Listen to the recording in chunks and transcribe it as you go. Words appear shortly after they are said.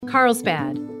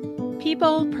Carlsbad.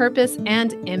 People, Purpose,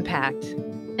 and Impact.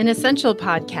 An essential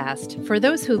podcast for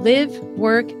those who live,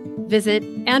 work, visit,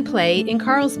 and play in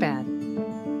Carlsbad.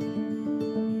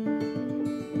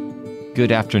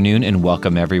 Good afternoon and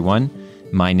welcome, everyone.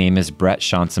 My name is Brett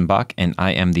Schanzenbach, and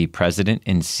I am the President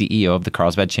and CEO of the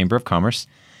Carlsbad Chamber of Commerce,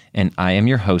 and I am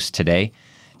your host today.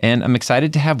 And I'm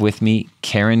excited to have with me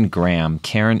Karen Graham.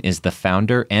 Karen is the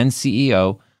founder and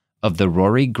CEO of the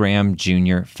Rory Graham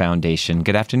Jr. Foundation.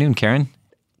 Good afternoon, Karen.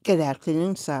 Good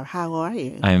afternoon, sir. How are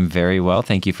you? I am very well.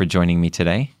 Thank you for joining me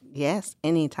today. Yes,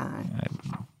 anytime.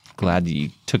 I'm glad you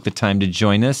took the time to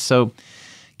join us. So,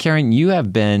 Karen, you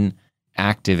have been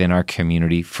active in our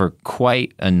community for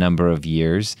quite a number of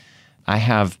years. I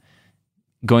have,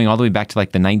 going all the way back to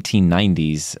like the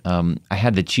 1990s, I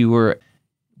had that you were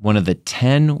one of the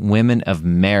 10 women of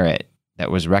merit that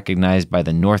was recognized by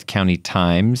the North County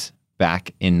Times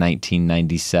back in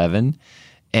 1997,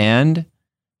 and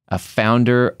a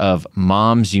founder of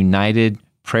Moms United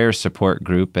Prayer Support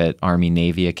Group at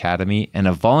Army-Navy Academy, and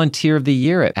a Volunteer of the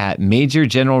Year at Major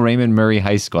General Raymond Murray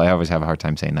High School. I always have a hard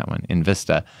time saying that one, in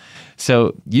Vista.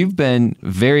 So you've been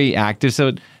very active.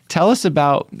 So tell us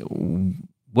about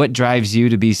what drives you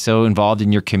to be so involved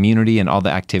in your community and all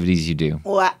the activities you do.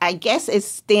 Well, I guess it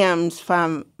stems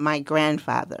from my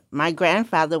grandfather. My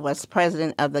grandfather was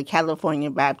president of the California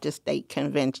Baptist State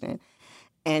Convention,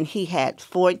 and he had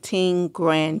 14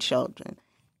 grandchildren,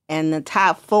 and the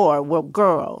top 4 were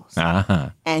girls.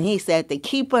 Uh-huh. And he said, to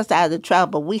keep us out of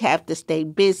trouble, we have to stay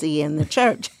busy in the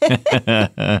church.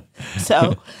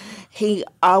 So he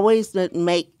always would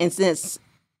make, and since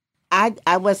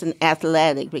I wasn't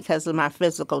athletic because of my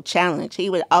physical challenge, he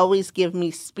would always give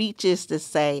me speeches to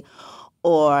say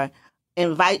or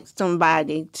invite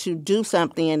somebody to do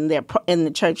something in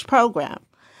the church program.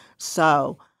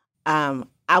 So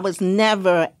I was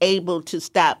never able to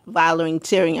stop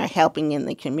volunteering or helping in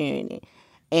the community.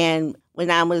 And when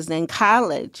I was in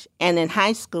college and in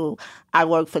high school, I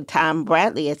worked for Tom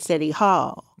Bradley at City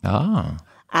Hall. Oh.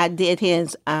 I did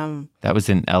his... that was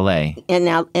in L.A. In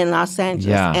Los Angeles.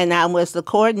 Yeah. And I was the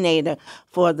coordinator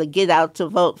for the Get Out to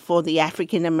Vote for the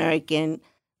African-American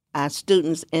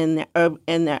students in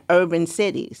the urban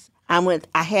cities. I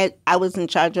was in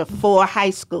charge of 4 high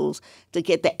schools to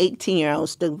get the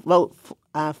 18-year-olds to vote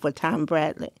for Tom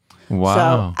Bradley. Wow.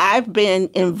 So I've been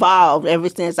involved ever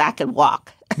since I could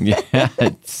walk. Yeah,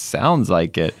 it sounds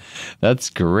like it. That's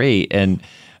great. And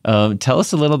tell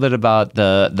us a little bit about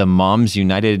the Moms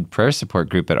United Prayer Support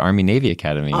Group at Army-Navy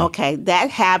Academy. Okay, that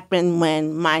happened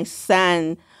when my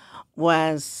son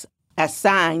was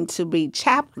assigned to be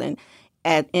chaplain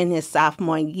in his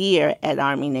sophomore year at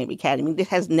Army-Navy Academy. This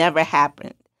has never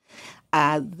happened.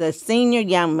 The senior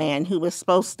young man who was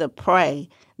supposed to pray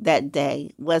that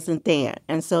day wasn't there.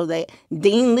 And so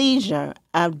Dean Leisure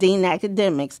of Dean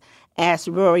Academics asked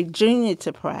Rory Jr.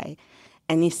 to pray.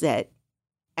 And he said,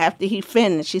 after he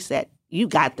finished, he said, "You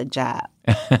got the job."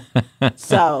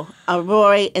 So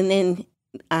Rory, and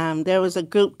then there was a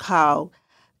group called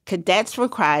Cadets for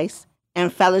Christ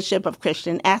and Fellowship of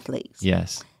Christian Athletes.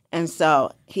 Yes. And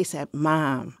so he said,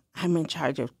 "Mom, I'm in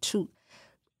charge of 2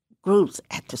 groups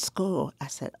at the school." I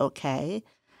said, "Okay,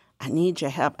 I need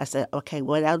your help." I said, "Okay,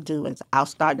 what I'll do is I'll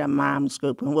start a mom's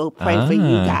group and we'll pray for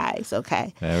you guys,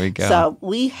 okay?" There we go. So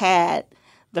we had,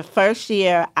 the first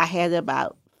year, I had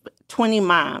about 20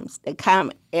 moms that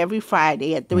come every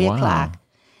Friday at 3 o'clock.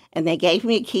 And they gave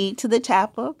me a key to the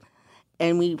chapel.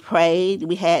 And we prayed.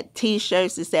 We had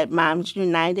T-shirts that said Moms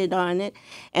United on it.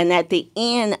 And at the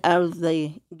end of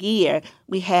the year,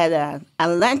 we had a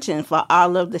luncheon for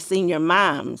all of the senior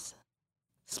moms,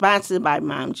 sponsored by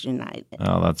Moms United.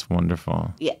 Oh, that's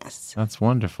wonderful. Yes. That's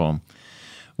wonderful.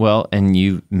 Well, and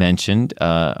you mentioned,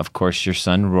 of course, your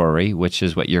son, Rory, which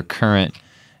is what your current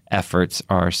efforts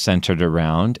are centered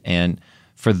around. And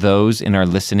for those in our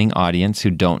listening audience who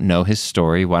don't know his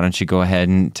story, why don't you go ahead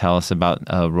and tell us about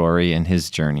Rory and his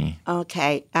journey?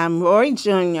 Okay. Rory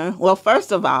Jr., well,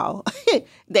 first of all,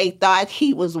 they thought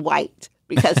he was white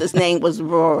because his name was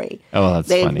Rory. Oh, that's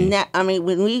funny.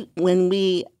 When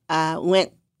we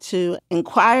went to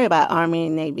inquire about Army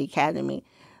and Navy Academy,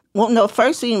 well, no,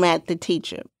 first we met the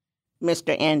teacher,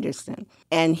 Mr. Anderson,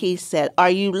 and he said,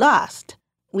 "Are you lost?"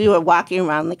 We were walking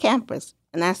around the campus,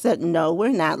 and I said, "No, we're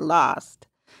not lost."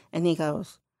 And he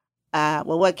goes,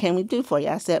 "Well, what can we do for you?"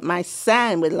 I said, "My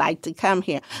son would like to come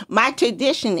here. My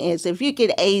tradition is if you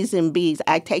get A's and B's,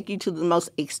 I take you to the most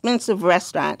expensive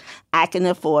restaurant I can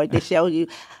afford to show you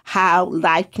how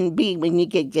life can be when you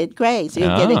get good grades. You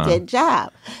get a good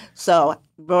job." So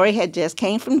Rory had just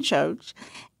came from church,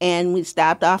 and we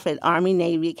stopped off at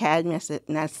Army-Navy Academy. I said,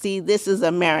 "Now, see, this is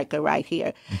America right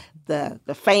here.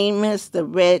 the famous, the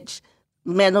rich,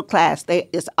 middle class.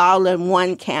 It's all in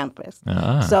one campus.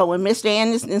 So when Mr.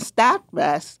 Anderson stopped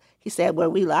us, he said, "Were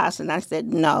we lost?" And I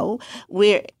said, "No,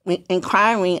 we're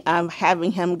inquiring of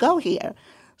having him go here."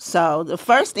 So the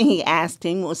first thing he asked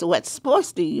him was, "What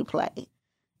sports do you play?"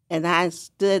 And I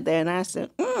stood there and I said,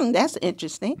 "That's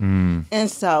interesting." And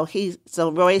so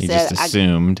Roy He said, just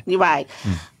assumed. "You're right."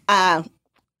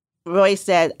 Roy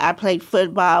said, "I played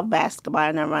football, basketball,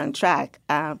 and I run track."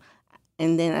 And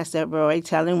then I said, "Roy,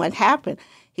 tell him what happened."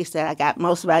 He said, "I got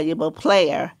most valuable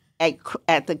player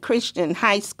at the Christian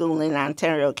High School in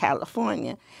Ontario,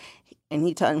 California." And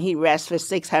he told him he rushed for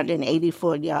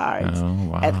 684 yards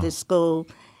at the school.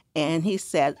 And he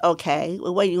said, "Okay,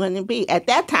 well, what are you going to be?" At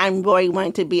that time, Roy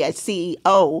wanted to be a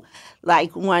CEO,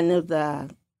 like one of the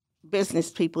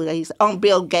business people that he's on,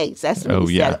 Bill Gates. That's what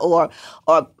he said. Or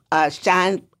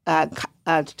John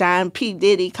P.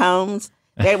 Diddy Combs.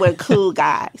 They were cool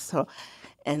guys. So,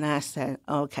 and I said,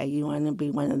 "Okay, you want to be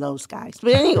one of those guys."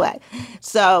 But anyway,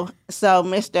 so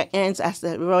Mr. Enns, I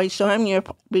said, "Roy, show him your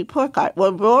report card."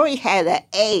 Well, Rory had an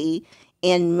A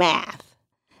in math.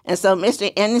 And so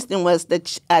Mr. Anderson was the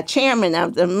chairman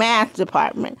of the math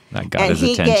department. That got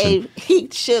his attention. He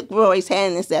shook Roy's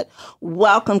hand and said,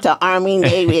 "Welcome to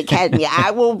Army-Navy Academy. I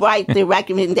will write the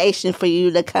recommendation for you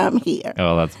to come here."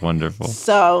 Oh, that's wonderful.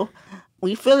 So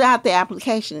we filled out the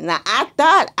application. Now, I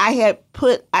thought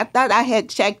I had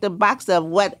checked the box of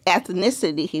what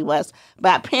ethnicity he was,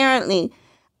 but apparently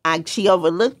she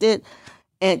overlooked it,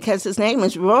 and because his name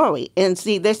is Rory. And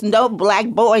see, there's no black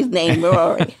boys named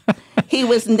Rory. He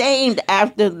was named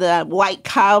after the white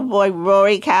cowboy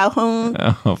Rory Calhoun.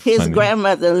 Oh, his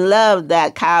grandmother loved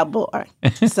that cowboy.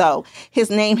 So his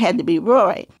name had to be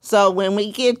Rory. So when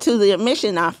we get to the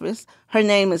admission office, her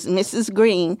name is Mrs.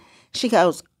 Green. She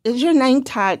goes, "Is your name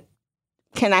Todd?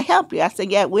 Can I help you?" I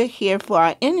said, "Yeah, we're here for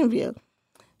our interview."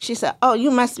 She said, "Oh, you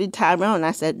must be Tyrone."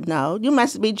 I said, "No." "You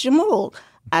must be Jamul."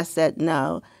 I said,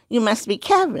 "No." "You must be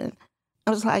Kevin."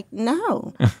 I was like,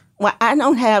 "No." "Well, I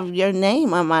don't have your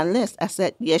name on my list." I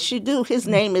said, "Yes, you do. His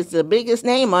name is the biggest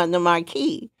name on the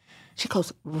marquee." She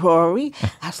goes, "Rory?"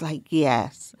 I was like,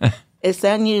 "Yes." It's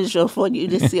unusual for you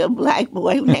to see a black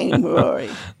boy named Rory.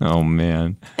 Oh,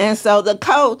 man. And so the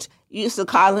coach used to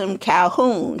call him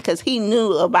Calhoun because he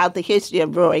knew about the history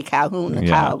of Rory Calhoun, the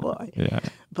cowboy. Yeah.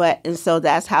 And so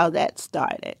that's how that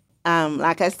started.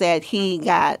 Like I said, he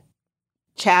got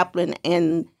chaplain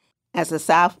as a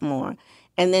sophomore.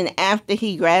 And then after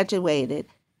he graduated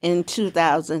in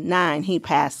 2009, he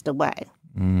passed away.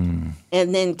 And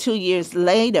then 2 years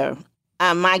later,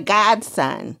 my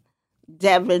godson,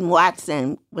 Devin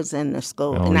Watson, was in the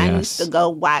school. I used to go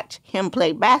watch him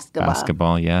play basketball.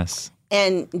 Basketball, yes.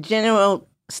 And General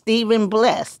Stephen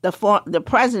Bliss, the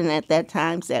president at that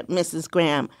time, said, "Mrs.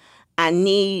 Graham, I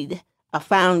need a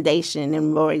foundation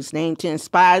in Rory's name to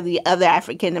inspire the other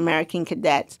African-American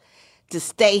cadets to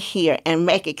stay here and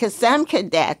make it." Because some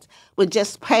cadets would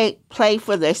just play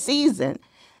for their season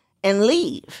and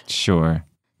leave. Sure.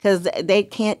 Because they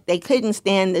couldn't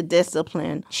stand the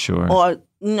discipline. Sure. Or,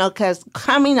 because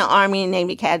coming to Army and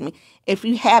Navy Academy, if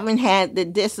you haven't had the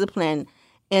discipline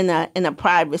in a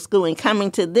private school and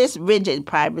coming to this rigid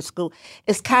private school,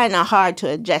 it's kind of hard to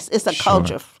adjust. It's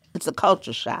a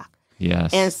culture shock.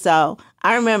 Yes. And so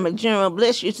I remember General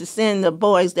Bliss used to send the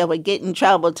boys that would get in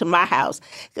trouble to my house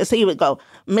because he would go,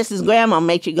 "Mrs. Graham will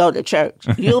make you go to church.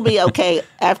 You'll be okay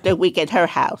after a week at her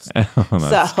house."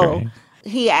 That's great.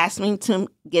 He asked me to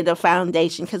get a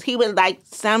foundation because he would like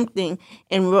something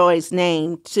in Roy's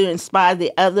name to inspire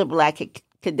the other black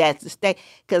cadets to stay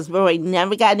because Roy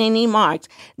never got any marks.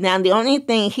 Now, the only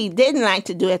thing he didn't like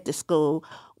to do at the school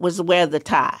was wear the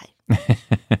tie.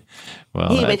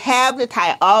 He would have the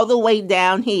tie all the way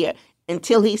down here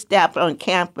until he stepped on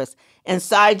campus. And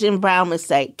Sergeant Brown would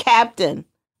say, "Captain,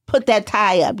 put that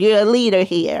tie up. You're a leader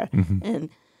here." And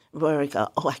Rory would go,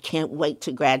 "Oh, I can't wait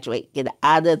to graduate. Get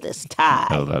out of this tie."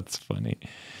 Oh, that's funny.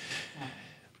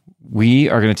 We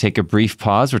are going to take a brief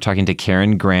pause. We're talking to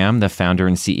Karen Graham, the founder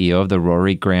and CEO of the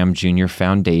Rory Graham Jr.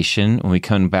 Foundation. When we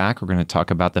come back, we're going to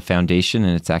talk about the foundation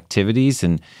and its activities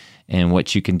and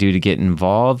what you can do to get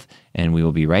involved, and we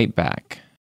will be right back.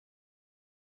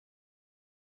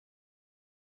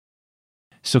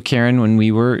 So, Karen, when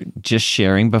we were just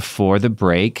sharing before the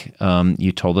break,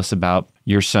 you told us about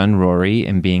your son, Rory,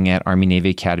 and being at Army-Navy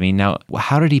Academy. Now,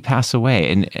 how did he pass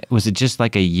away? And was it just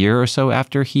like a year or so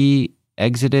after he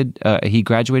he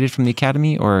graduated from the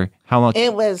academy, or how long?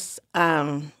 It was,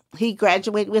 he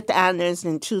graduated with honors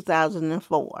in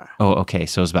 2004. Oh, okay.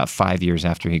 So it was about 5 years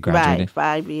after he graduated? Right,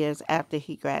 5 years after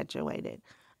he graduated.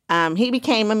 He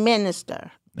became a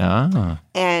minister Ah,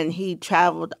 And he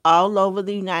traveled all over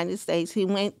the United States. He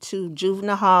went to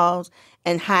juvenile halls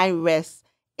and high-risk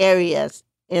areas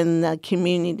in the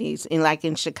communities,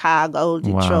 in Chicago,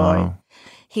 Detroit. wow.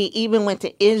 He even went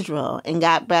to Israel and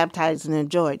got baptized in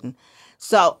Jordan.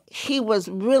 So he was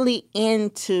really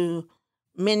into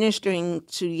ministering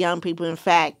to young people. In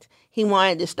fact, he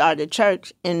wanted to start a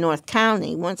church in North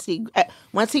County. Once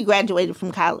he graduated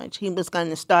from college, he was going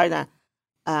to start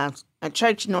a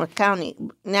church in North County.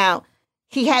 Now,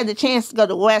 he had the chance to go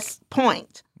to West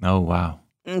Point, Oh, wow.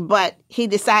 but he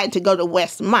decided to go to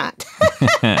Westmont.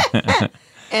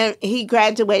 And he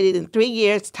graduated in 3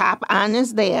 years, top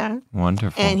honors there.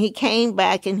 Wonderful. And he came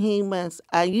back and he was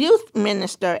a youth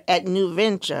minister at New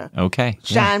Venture. Okay.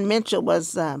 Sean Mitchell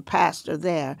was pastor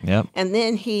there. Yep. And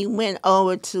then he went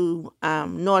over to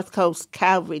North Coast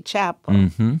Calvary Chapel.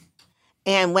 Mm-hmm.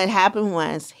 And what happened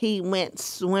was he went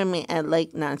swimming at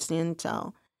Lake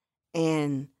Nacimiento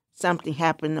and something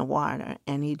happened in the water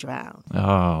and he drowned.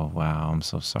 Oh, wow. I'm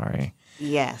so sorry.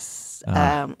 Yes.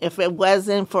 If it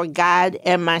wasn't for God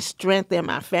and my strength and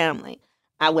my family,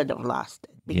 I would have lost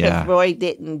it. Because Yeah. Roy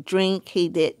didn't drink, he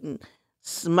didn't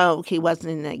smoke, he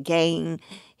wasn't in a gang.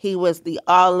 He was the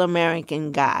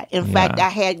all-American guy. In fact, I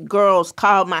had girls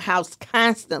call my house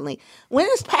constantly. When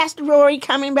is Pastor Rory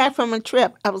coming back from a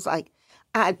trip? I was like,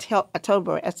 I told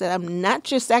Rory, I said, I'm not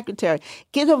your secretary.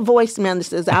 Get a voicemail that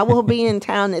says, I will be in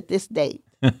town at this date.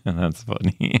 That's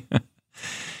funny.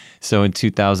 So in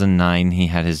 2009, he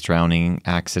had his drowning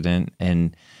accident.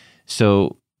 And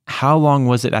so how long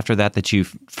was it after that you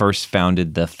first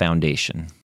founded the foundation?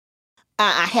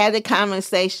 I had a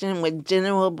conversation with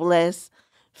General Bliss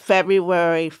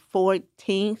February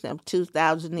 14th of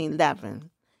 2011,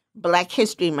 Black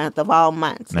History Month of all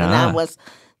months. And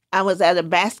I was at a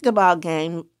basketball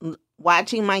game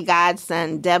watching my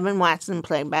godson, Devin Watson,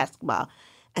 play basketball.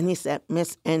 And he said,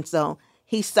 so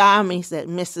he saw me, he said,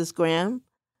 Mrs. Graham,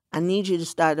 I need you to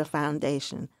start a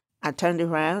foundation. I turned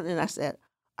around and I said,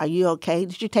 are you okay?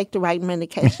 Did you take the right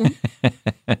medication?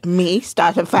 Me,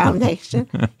 start a foundation?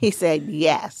 He said,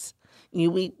 yes.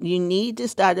 You need to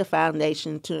start a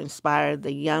foundation to inspire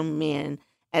the young men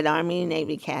at Army and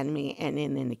Navy Academy and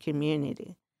in the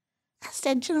community. I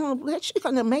said, General Bliss, you're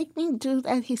going to make me do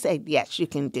that? He said, yes, you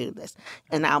can do this,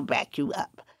 and I'll back you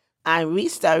up. I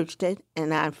researched it,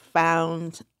 and I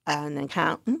found an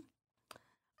accountant.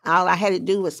 All I had to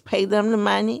do was pay them the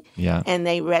money, and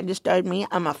they registered me.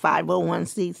 I'm a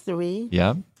 501c3.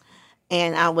 Yeah.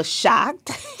 And I was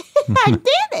shocked. I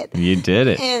did it. You did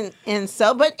it.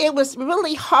 But it was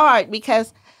really hard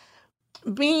because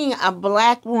being a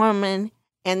Black woman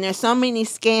and there's so many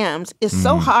scams, it's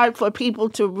so hard for people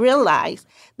to realize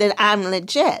that I'm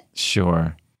legit.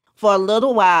 Sure. For a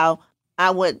little while, I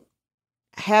would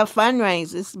have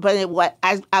fundraisers, but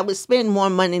I would spend more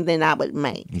money than I would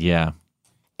make. Yeah.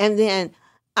 And then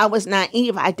I was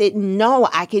naive. I didn't know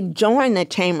I could join the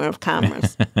Chamber of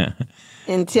Commerce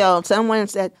until someone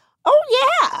said, oh,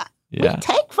 yeah. We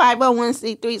take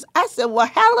 501c3s. I said, well,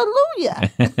 hallelujah.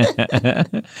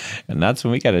 And that's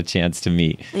when we got a chance to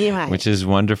meet, Right. which is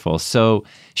wonderful. So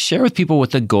share with people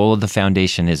what the goal of the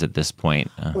foundation is at this point.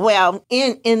 Well,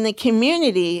 in the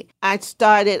community, I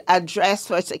started a Dress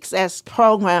for Success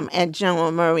program at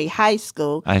General Murray High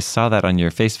School. I saw that on your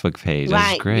Facebook page.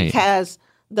 That's great. Because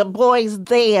the boys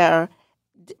there,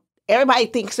 everybody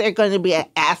thinks they're going to be an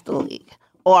athlete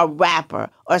or a rapper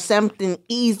or something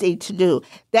easy to do.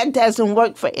 That doesn't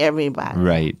work for everybody.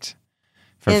 Right.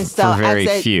 For very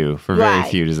few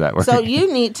does that work. So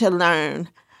you need to learn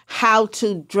how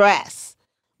to dress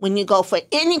when you go for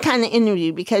any kind of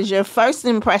interview because your first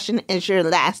impression is your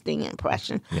lasting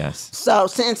impression. Yes. So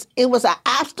since it was an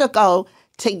obstacle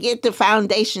to get the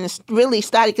foundation really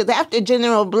started, because after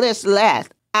General Bliss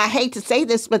left, I hate to say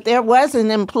this, but there was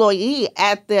an employee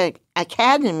at the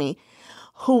academy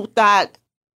who thought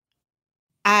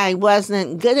I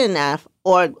wasn't good enough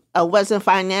or wasn't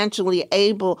financially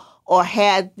able or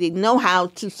had the know-how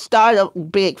to start a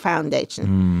big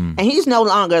foundation. And he's no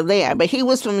longer there, but he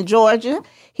was from Georgia.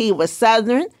 He was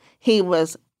Southern. He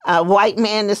was a white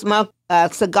man that smoked a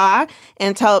cigar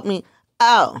and told me,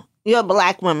 oh, you're a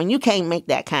Black woman. You can't make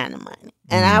that kind of money.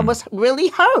 And I was really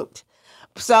hurt.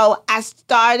 So I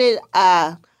started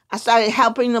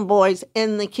helping the boys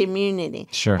in the community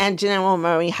at General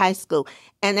Murray High School.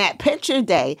 And at Picture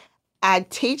Day, I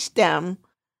teach them,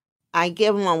 I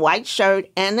give them a white shirt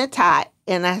and a tie,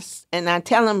 and I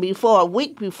tell them a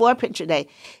week before Picture Day,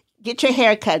 get your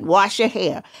hair cut, wash your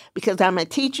hair, because I'm going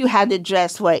to teach you how to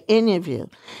dress for an interview.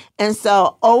 And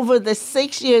so over the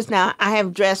 6 years now, I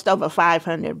have dressed over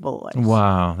 500 boys.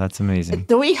 Wow, that's amazing.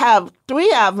 Three of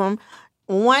them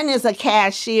One is a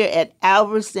cashier at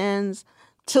Albertsons,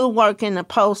 2 work in the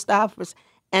post office,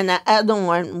 and the other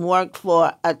one worked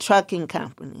for a trucking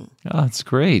company. Oh, that's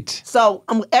great. So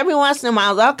every once in a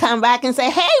while, they'll come back and say,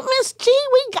 hey, Miss G,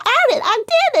 we got it. I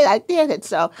did it.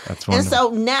 So, That's and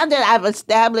wonderful. so now that I've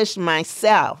established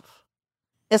myself,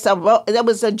 it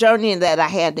was a journey that I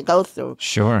had to go through.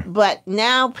 Sure. But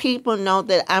now people know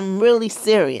that I'm really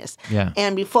serious. Yeah.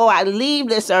 And before I leave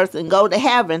this earth and go to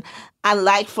heaven, I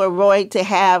like for Roy to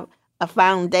have a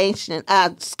foundation,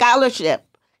 a scholarship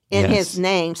in Yes. his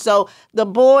name. So the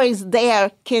boys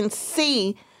there can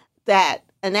see that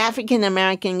an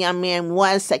African-American young man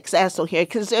was successful here,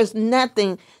 because there's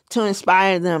nothing to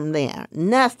inspire them there.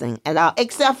 Nothing at all.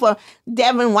 Except for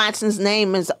Devin Watson's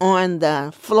name is on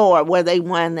the floor where they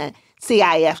won the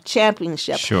CIF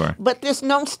championship. Sure. But there's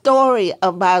no story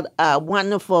about a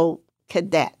wonderful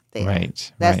cadet there.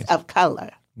 Right. That's right. of color.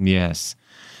 Yes.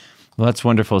 Well, that's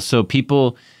wonderful. So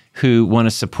people who want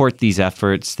to support these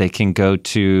efforts, they can go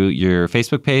to your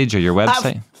Facebook page or your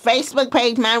website? Facebook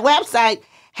page. My website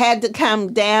had to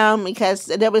come down because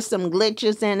there was some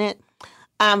glitches in it.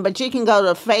 But you can go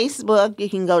to Facebook, you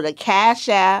can go to Cash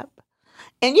App,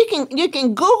 and you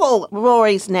can Google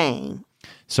Rory's name.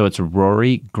 So it's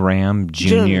Rory Graham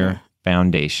Jr.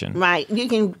 Foundation. Right. You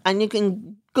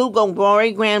can Google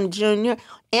Rory Graham Jr.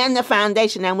 and the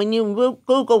foundation. Now, when you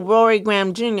Google Rory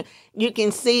Graham Jr., you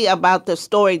can see about the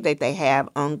story that they have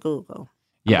on Google.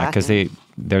 Yeah, because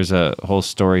there's a whole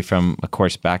story from, of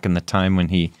course, back in the time when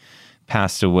he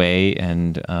passed away,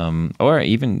 and or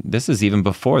even this is even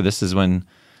before. This is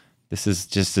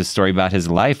just a story about his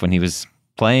life when he was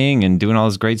playing and doing all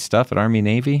this great stuff at Army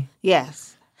Navy.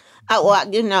 Yes.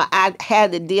 I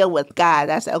had to deal with God.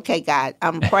 I said, okay, God,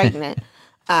 I'm pregnant.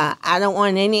 I don't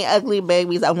want any ugly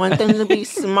babies. I want them to be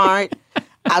smart.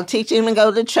 I'll teach them to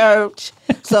go to church.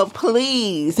 So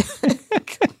please.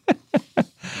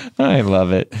 I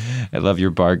love it. I love your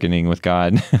bargaining with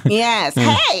God. Yes.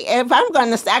 Hey, if I'm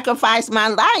going to sacrifice my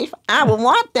life, I would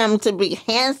want them to be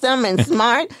handsome and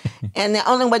smart. And the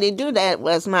only way to do that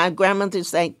was my grandmother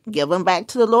say, give them back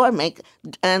to the Lord.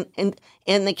 And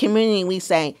in the community, we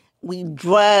say, we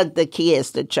drug the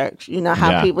kids to church. You know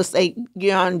how people say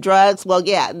you're on drugs? Well,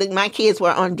 yeah, my kids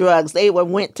were on drugs. They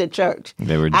went to church.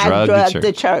 They were I drugged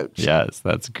to church. Yes,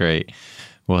 that's great.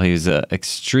 Well, he was an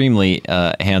extremely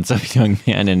handsome young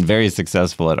man and very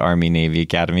successful at Army Navy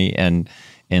Academy and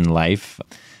in life.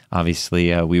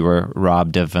 Obviously, we were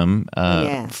robbed of him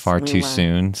far too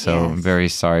soon. So I'm very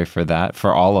sorry for that,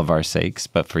 for all of our sakes,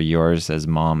 but for yours as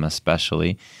mom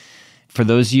especially. For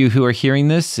those of you who are hearing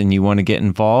this and you want to get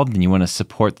involved and you want to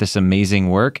support this amazing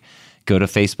work, go to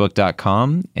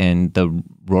Facebook.com and the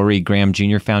Rory Graham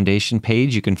Jr. Foundation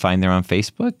page. You can find there on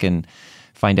Facebook and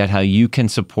find out how you can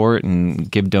support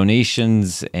and give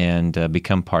donations and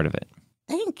become part of it.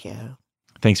 Thank you.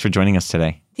 Thanks for joining us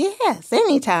today. Yes,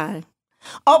 anytime.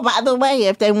 Oh, by the way,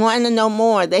 if they want to know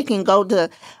more, they can go to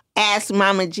Ask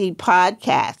Mama G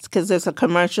podcast, because there's a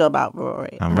commercial about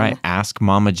Rory. All right. Ask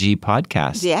Mama G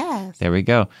podcast. Yes. There we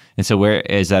go. And so where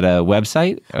is that a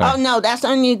website? Or? Oh, no, that's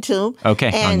on YouTube. Okay,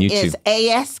 and on YouTube. It's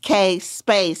ASK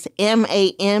space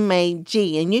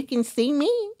MAMAG. And you can see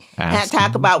me. And I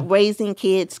talk about raising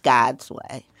kids God's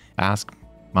way. Ask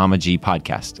Mama G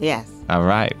podcast. Yes. All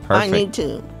right. Perfect. On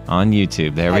YouTube. On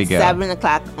YouTube. There we go. At 7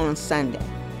 o'clock on Sunday.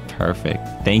 Perfect.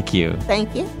 Thank you.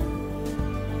 Thank you.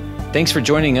 Thanks for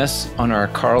joining us on our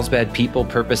Carlsbad People,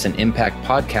 Purpose, and Impact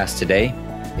podcast today.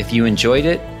 If you enjoyed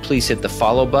it, please hit the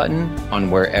follow button on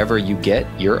wherever you get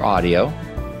your audio.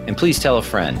 And please tell a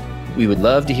friend. We would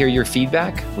love to hear your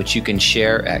feedback, which you can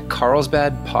share at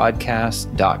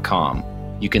carlsbadpodcast.com.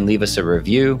 You can leave us a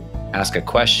review, ask a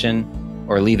question,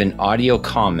 or leave an audio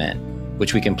comment,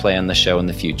 which we can play on the show in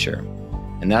the future.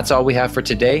 And that's all we have for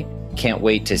today. Can't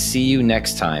wait to see you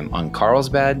next time on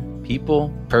Carlsbad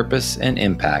People, Purpose, and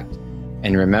Impact.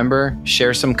 And remember,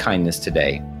 share some kindness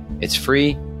today. It's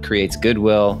free, creates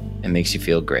goodwill, and makes you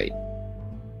feel great.